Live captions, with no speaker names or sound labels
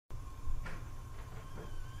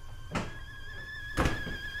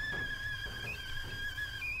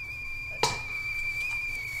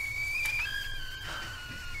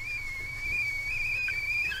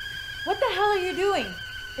you doing?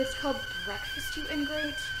 It's called breakfast, you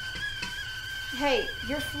ingrate. Hey,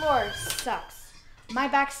 your floor sucks. My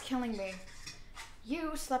back's killing me.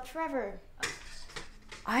 You slept forever.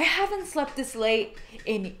 I haven't slept this late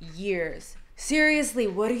in years. Seriously,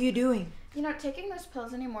 what are you doing? You know, taking those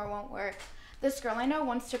pills anymore won't work. This girl I know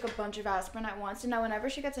once took a bunch of aspirin at once, and now whenever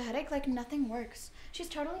she gets a headache, like nothing works. She's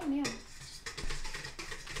totally immune.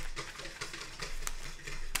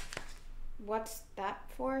 What's that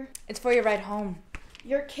for? It's for your ride home.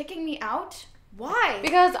 You're kicking me out? Why?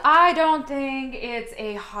 Because I don't think it's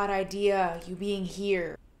a hot idea, you being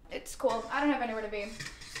here. It's cool. I don't have anywhere to be.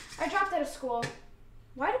 I dropped out of school.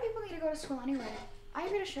 Why do people need to go to school anyway? I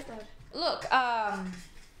read a shitload. Look,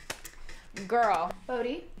 girl.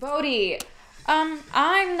 Boaty.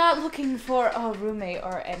 I'm not looking for a roommate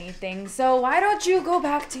or anything, so why don't you go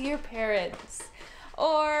back to your parents?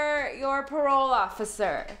 Or your parole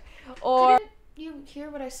officer? Or... Didn't you hear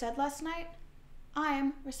what I said last night?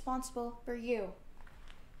 I'm responsible for you.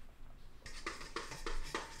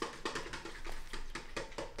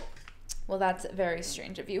 Well, that's very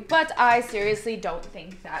strange of you, but I seriously don't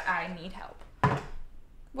think that I need help.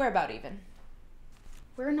 We're about even.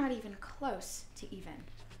 We're not even close to even.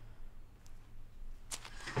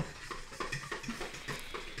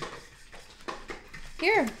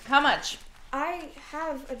 Here, how much? I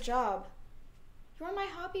have a job. You're my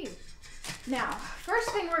hobby. Now, first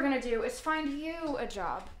thing we're gonna do is find you a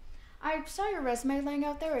job. I saw your resume laying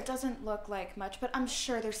out there. It doesn't look like much, but I'm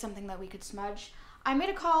sure there's something that we could smudge. I made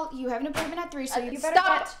a call. You have an appointment at 3, so you better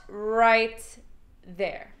stop right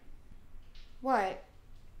there. What?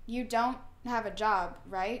 You don't have a job,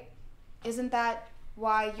 right? Isn't that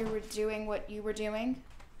why you were doing what you were doing?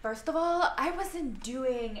 First of all, I wasn't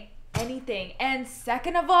doing anything. And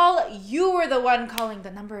second of all, you were the one calling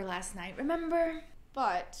the number last night, remember?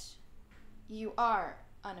 But you are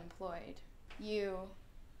unemployed. You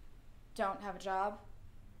don't have a job.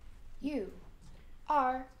 You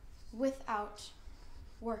are without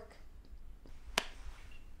work.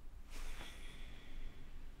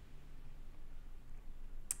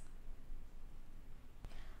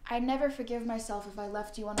 I'd never forgive myself if I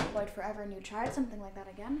left you unemployed forever and you tried something like that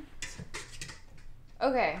again.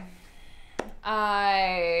 Okay.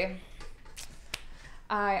 I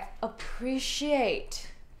appreciate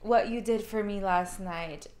what you did for me last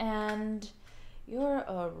night, and you're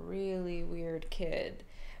a really weird kid.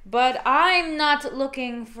 But I'm not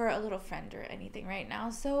looking for a little friend or anything right now,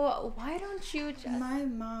 so why don't you just... My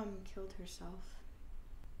mom killed herself.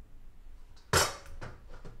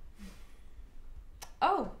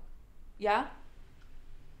 Oh, yeah?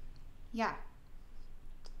 Yeah.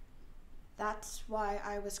 That's why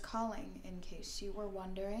I was calling, in case you were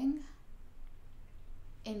wondering.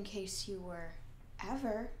 In case you were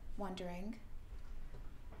ever wondering.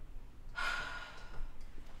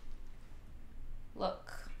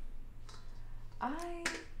 Look, I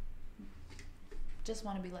just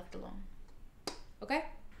want to be left alone. Okay?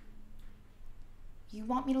 You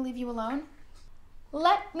want me to leave you alone?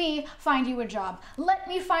 Let me find you a job. Let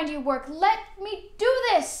me find you work. Let me do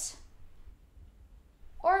this!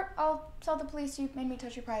 Or I'll tell the police you made me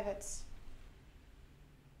touch your privates.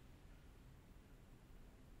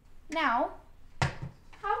 Now,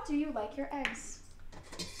 how do you like your eggs?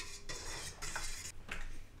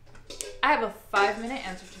 I have a 5-minute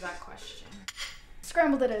answer to that question.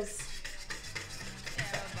 Scrambled it is.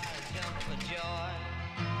 Everybody jump for joy.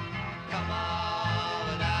 Come on.